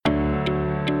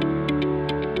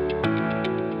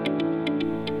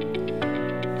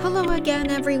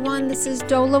again, everyone. This is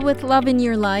Dola with Love in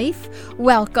Your Life.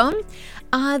 Welcome.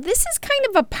 This is kind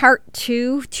of a part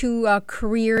 2 to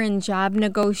career and job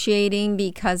negotiating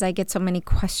because I get so many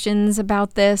questions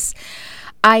about this.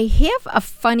 I have a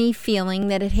funny feeling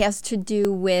that it has to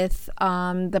do with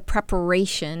the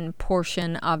preparation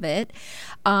portion of it.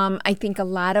 I think a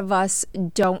lot of us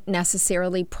don't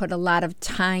necessarily put a lot of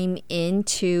time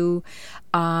into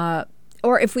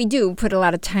or if we do put a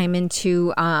lot of time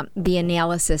into the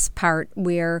analysis part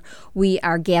where we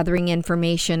are gathering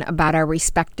information about our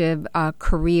respective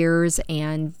careers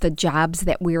and the jobs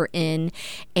that we're in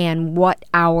and what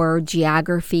our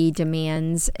geography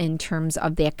demands in terms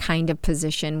of that kind of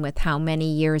position with how many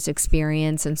years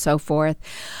experience and so forth.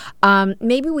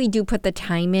 Maybe we do put the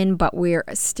time in, but we're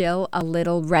still a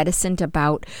little reticent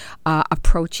about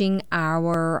approaching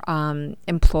our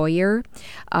employer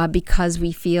because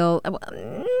we feel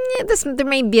there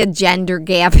may be a gender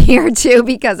gap here too,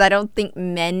 because I don't think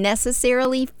men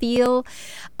necessarily feel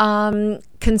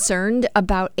concerned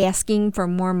about asking for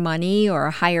more money or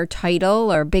a higher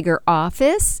title or a bigger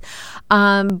office.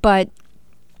 But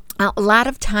a lot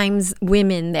of times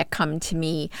women that come to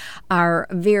me are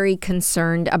very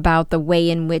concerned about the way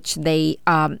in which they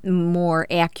more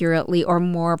accurately or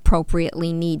more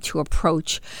appropriately need to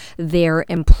approach their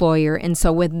employer. And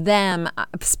so with them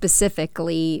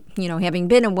specifically, having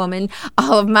been a woman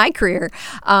all of my career,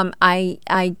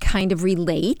 I kind of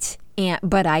relate.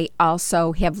 But I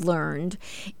also have learned,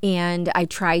 and I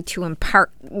try to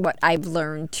impart what I've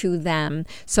learned to them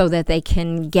so that they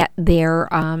can get their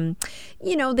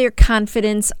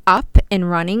confidence up and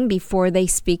running before they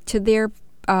speak to their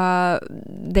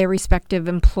respective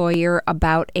employer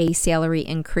about a salary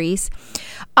increase.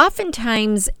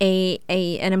 Oftentimes,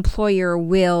 an employer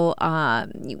will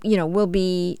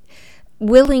be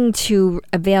willing to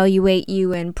evaluate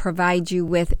you and provide you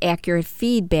with accurate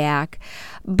feedback,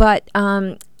 but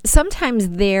sometimes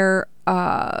their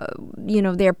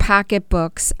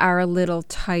pocketbooks are a little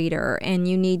tighter, and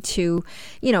you need to,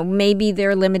 maybe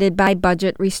they're limited by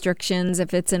budget restrictions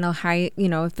if it's in a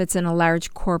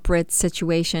large corporate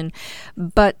situation.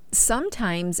 But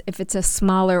sometimes if it's a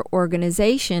smaller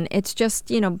organization, it's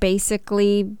just,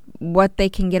 basically what they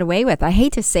can get away with. I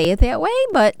hate to say it that way,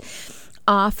 but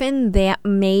often that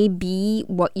may be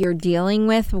what you're dealing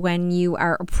with when you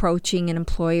are approaching an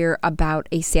employer about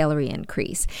a salary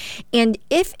increase. And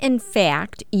if in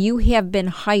fact you have been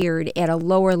hired at a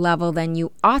lower level than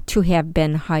you ought to have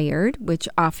been hired, which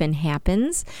often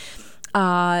happens,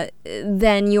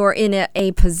 then you're in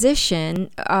a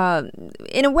position,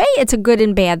 in a way it's a good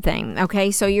and bad thing, okay?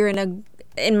 So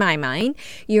in my mind,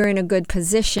 you're in a good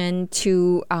position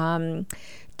to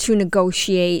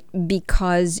negotiate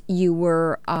because you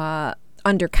were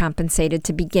undercompensated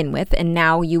to begin with, and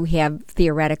now you have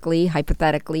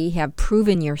hypothetically have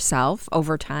proven yourself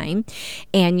over time,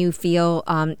 and you feel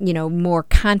more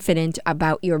confident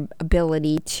about your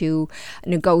ability to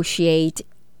negotiate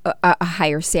a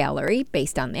higher salary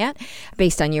based on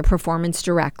your performance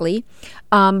directly.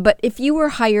 But if you were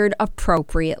hired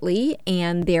appropriately,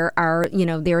 and there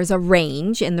is a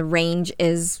range, and the range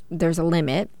there's a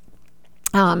limit,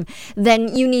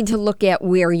 then you need to look at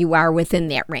where you are within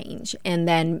that range and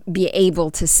then be able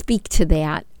to speak to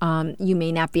that. You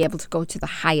may not be able to go to the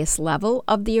highest level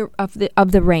of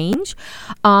the range,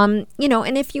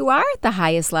 and if you are at the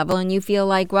highest level and you feel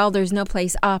like, well, there's no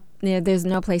place up, there's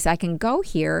no place I can go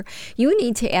here, you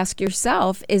need to ask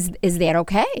yourself, is that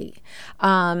okay?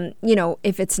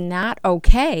 If it's not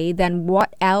okay, then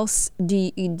what else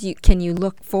can you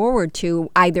look forward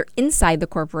to, either inside the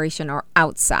corporation or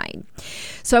outside?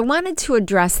 So I wanted to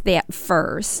address that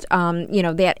first,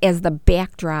 that as the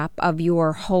backdrop of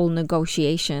your whole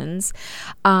negotiations.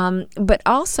 But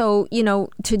also,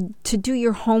 to do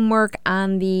your homework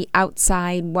on the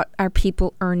outside. What are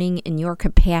people earning in your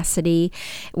capacity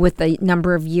with the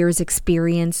number of years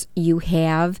experience you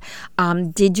have?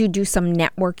 Did you do some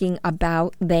networking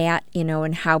about that,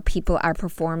 and how people are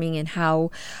performing and how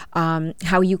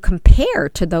you compare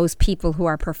to those people who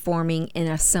are performing in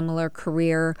a similar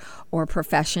career or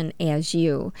profession as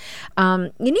you?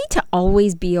 You need to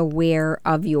always be aware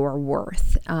of your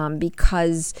worth,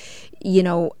 because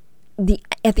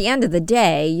at the end of the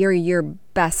day, you're your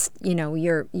best,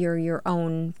 you're your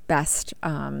own best.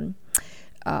 You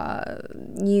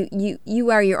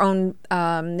are your own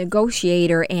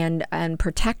negotiator and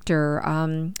protector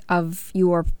of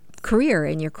your career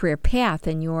and your career path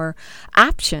and your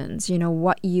options,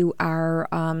 what you are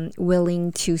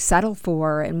willing to settle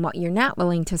for and what you're not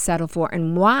willing to settle for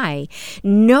and why.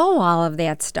 Know all of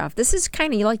that stuff. This is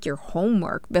kind of like your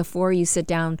homework before you sit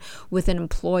down with an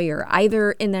employer,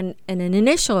 either in an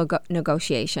initial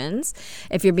negotiations,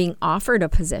 if you're being offered a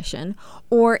position,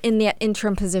 or in that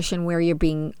interim position where you're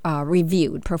being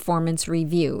reviewed, performance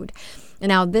reviewed.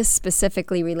 Now, this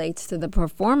specifically relates to the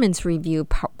performance review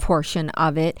portion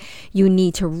of it. You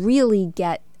need to really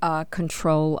get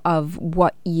control of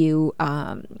what you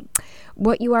are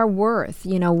worth.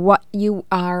 What you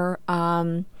are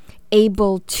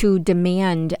able to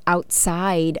demand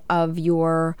outside of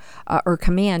your or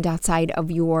command outside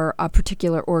of your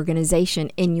particular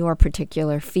organization in your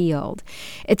particular field.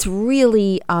 It's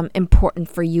really important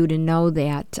for you to know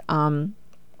that.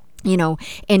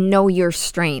 And know your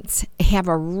strengths. Have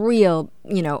a real,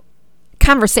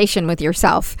 conversation with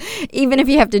yourself, even if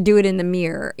you have to do it in the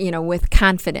mirror, with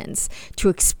confidence, to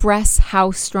express how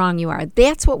strong you are.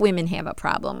 That's what women have a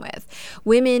problem with.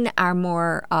 Women are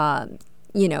more,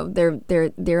 they're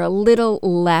a little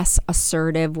less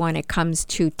assertive when it comes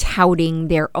to touting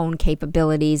their own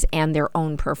capabilities and their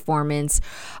own performance,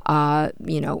 their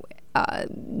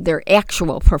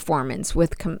actual performance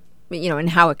and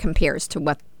how it compares to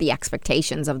what the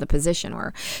expectations of the position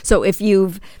were. So if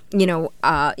you've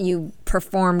you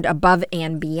performed above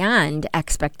and beyond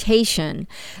expectation,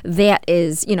 that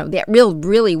is, that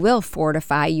really will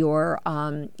fortify your,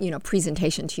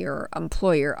 presentation to your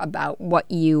employer about what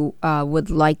you would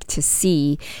like to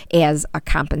see as a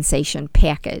compensation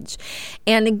package.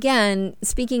 And again,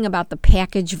 speaking about the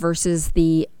package versus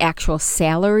the actual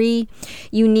salary,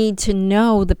 you need to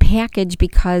know the package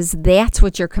because that's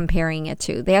what you're comparing it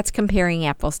to. That's comparing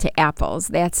apples to apples.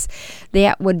 That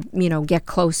would, get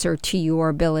closer to your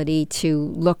ability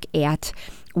to look at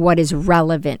what is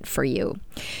relevant for you.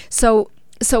 So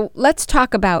let's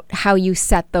talk about how you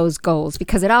set those goals,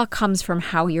 because it all comes from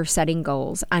how you're setting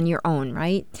goals on your own,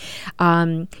 right?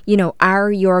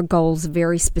 Are your goals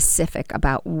very specific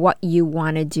about what you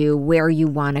want to do, where you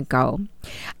want to go?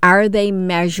 Are they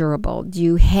measurable? Do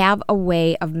you have a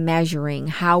way of measuring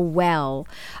how well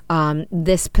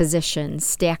this position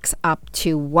stacks up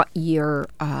to what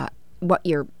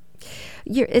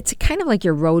it's kind of like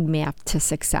your roadmap to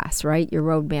success, right? Your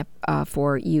roadmap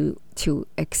for you to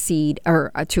exceed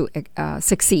or to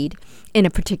succeed in a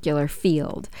particular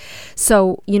field.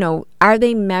 So, are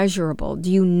they measurable?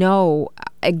 Do you know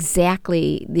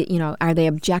exactly, are they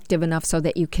objective enough so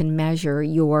that you can measure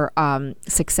your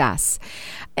success?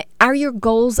 Are your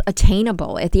goals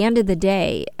attainable? At the end of the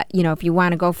day, if you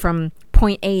want to go from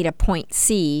point A to point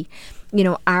C,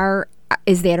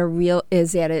 is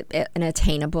that an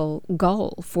attainable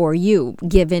goal for you,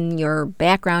 given your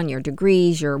background, your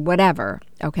degrees, your whatever,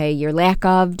 okay, your lack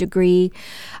of degree?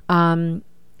 And,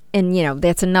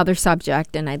 that's another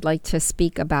subject, and I'd like to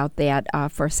speak about that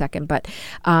for a second. But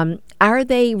are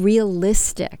they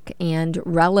realistic and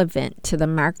relevant to the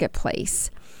marketplace?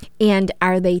 And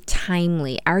are they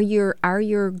timely? Are your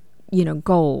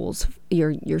goals,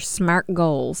 your SMART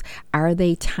goals, are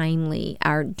they timely?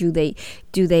 Are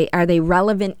they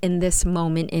relevant in this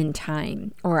moment in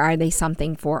time, or are they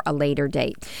something for a later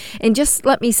date? And just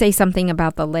let me say something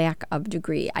about the lack of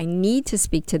degree. I need to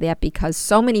speak to that because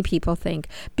so many people think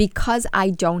because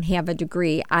I don't have a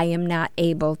degree, I am not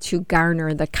able to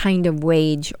garner the kind of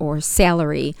wage or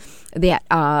salary that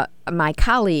my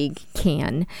colleague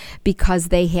can because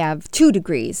they have 2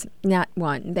 degrees, not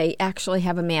 1. They actually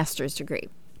have a master's degree.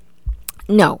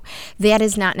 No, that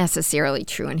is not necessarily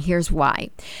true, and here's why.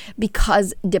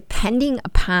 Because depending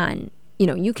upon,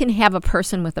 you can have a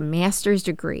person with a master's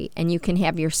degree and you can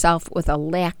have yourself with a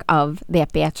lack of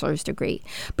that bachelor's degree,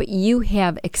 but you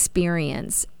have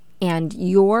experience and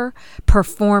your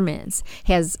performance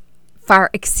has far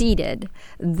exceeded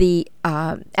the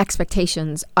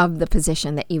expectations of the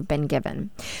position that you've been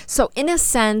given. So in a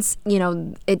sense,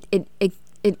 it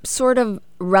sort of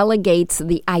relegates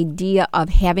the idea of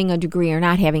having a degree or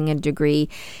not having a degree,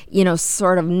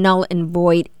 sort of null and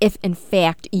void if in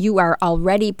fact you are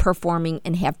already performing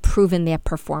and have proven that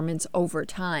performance over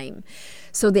time,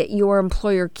 so that your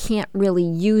employer can't really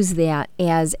use that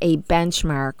as a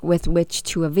benchmark with which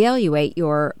to evaluate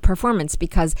your performance.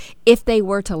 Because if they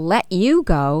were to let you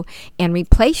go and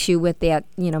replace you with that,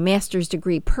 master's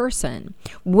degree person,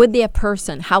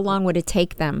 how long would it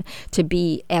take them to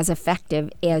be as effective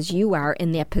as you are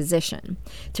in that position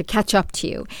to catch up to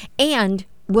you? And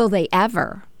will they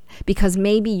ever? because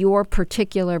maybe your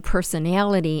particular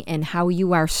personality and how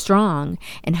you are strong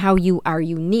and how you are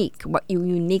unique, what you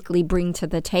uniquely bring to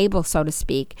the table, so to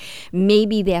speak,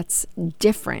 maybe that's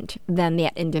different than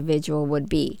that individual would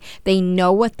be. They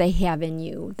know what they have in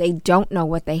you. They don't know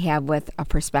what they have with a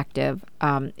prospective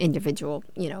individual,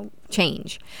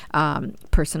 change,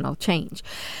 personal change.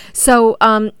 So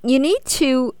you need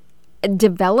to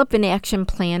develop an action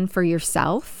plan for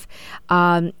yourself.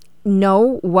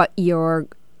 Know what your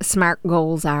SMART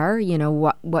goals are.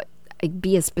 What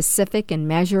be as specific and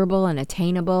measurable and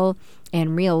attainable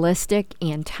and realistic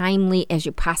and timely as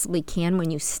you possibly can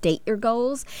when you state your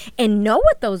goals, and know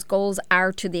what those goals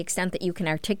are to the extent that you can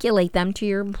articulate them to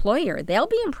your employer. They'll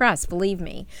be impressed, believe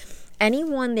me.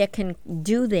 Anyone that can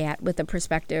do that with a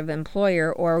prospective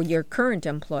employer or your current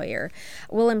employer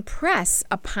will impress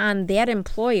upon that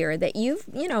employer that you've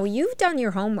done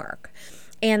your homework.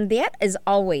 And that is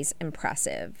always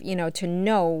impressive, to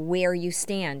know where you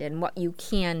stand and what you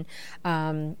can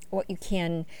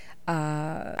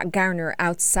garner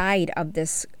outside of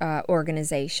this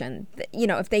organization.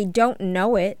 If they don't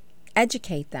know it,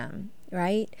 educate them,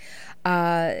 right?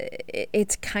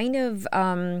 It's kind of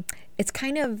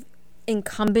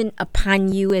incumbent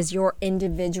upon you as your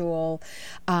individual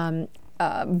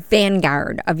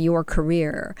vanguard of your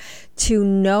career to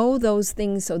know those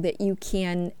things so that you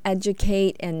can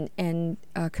educate and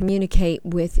communicate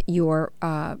with your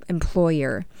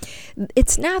employer.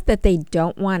 It's not that they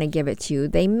don't want to give it to you.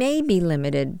 They may be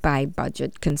limited by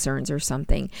budget concerns or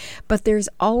something, but there's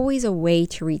always a way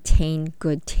to retain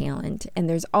good talent, and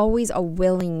there's always a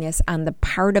willingness on the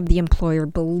part of the employer,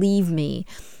 believe me,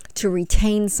 to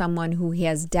retain someone who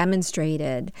has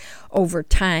demonstrated over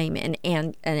time and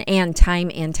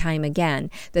time again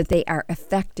that they are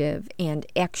effective and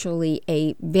actually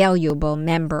a valuable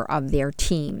member of their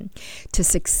team to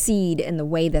succeed in the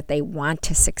way that they want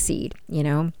to succeed,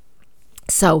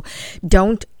 So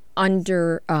don't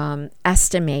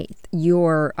underestimate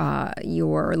your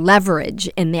leverage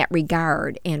in that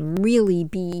regard, and really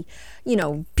be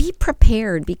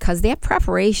prepared, because that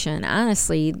preparation,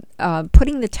 honestly,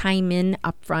 putting the time in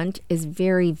up front is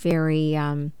very, very,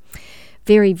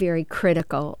 very, very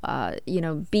critical.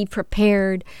 Be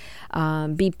prepared,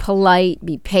 be polite,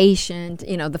 be patient,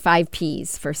 the 5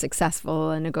 P's for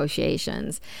successful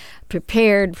negotiations.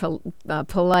 Prepared,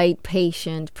 polite,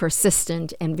 patient,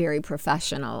 persistent, and very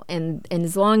professional. And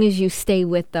as long as you stay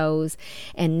with those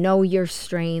and know your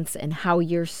strengths and how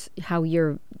you're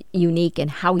unique and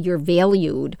how you're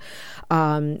valued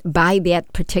by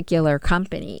that particular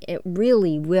company, it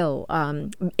really will.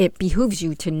 It behooves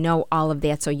you to know all of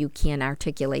that so you can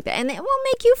articulate that, and it will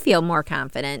make you feel more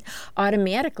confident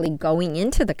automatically going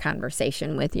into the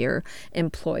conversation with your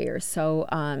employer. So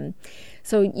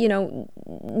know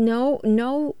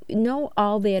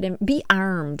all that, and be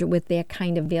armed with that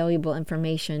kind of valuable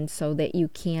information so that you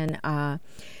can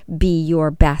be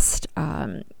your best,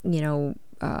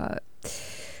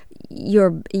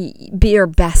 be your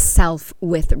best self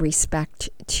with respect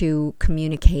to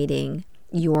communicating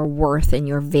your worth and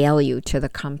your value to the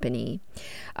company.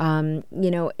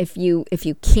 If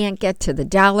you can't get to the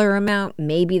dollar amount,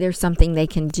 maybe there's something they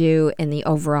can do in the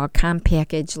overall comp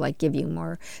package, like give you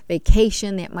more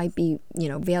vacation. That might be,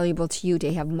 valuable to you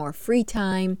to have more free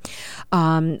time,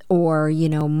 or,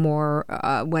 more,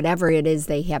 whatever it is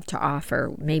they have to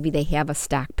offer. Maybe they have a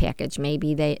stock package.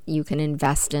 Maybe you can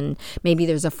invest in, maybe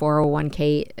there's a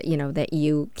 401k, that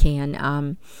you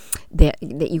can, that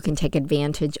you can take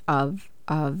advantage of,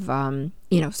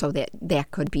 so that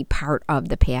could be part of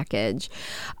the package.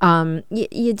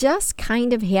 You just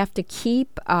kind of have to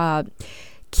keep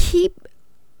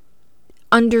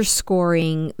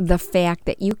underscoring the fact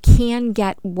that you can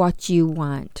get what you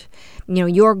want.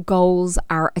 Your goals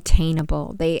are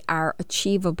attainable, they are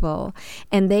achievable,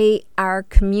 and they are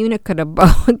communicable,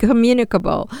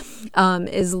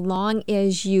 as long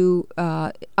as you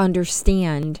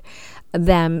understand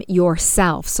them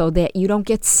yourself, so that you don't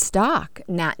get stuck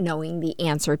not knowing the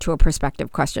answer to a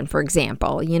prospective question, for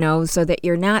example, so that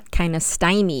you're not kind of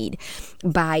stymied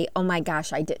by, oh my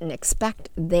gosh, I didn't expect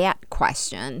that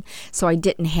question, so I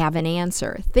didn't have an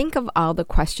answer. Think of all the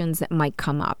questions that might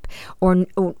come up, or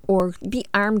be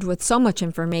armed with so much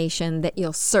information that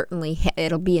you'll certainly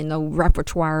it'll be in the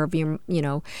repertoire of your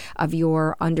of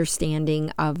your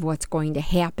understanding of what's going to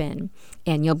happen,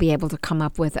 and you'll be able to come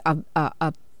up with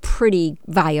a pretty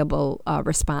viable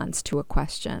response to a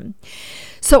question.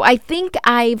 So I think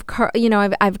I've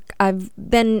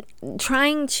been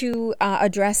trying to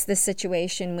address this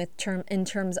situation in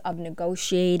terms of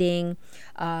negotiating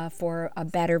for a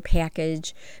better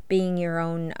package, being your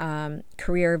own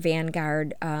career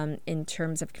vanguard in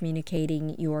terms of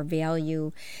communicating your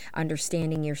value,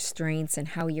 understanding your strengths and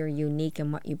how you're unique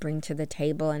and what you bring to the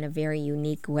table in a very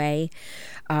unique way.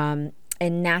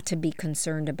 And not to be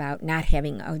concerned about not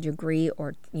having a degree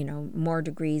or, more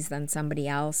degrees than somebody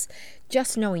else.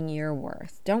 Just knowing your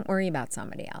worth. Don't worry about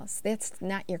somebody else. That's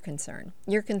not your concern.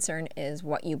 Your concern is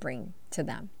what you bring to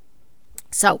them.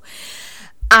 So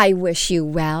I wish you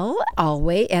well,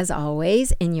 as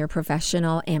always, in your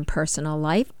professional and personal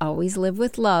life. Always live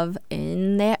with love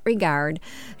in that regard.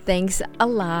 Thanks a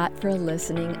lot for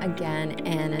listening again.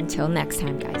 And until next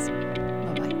time, guys.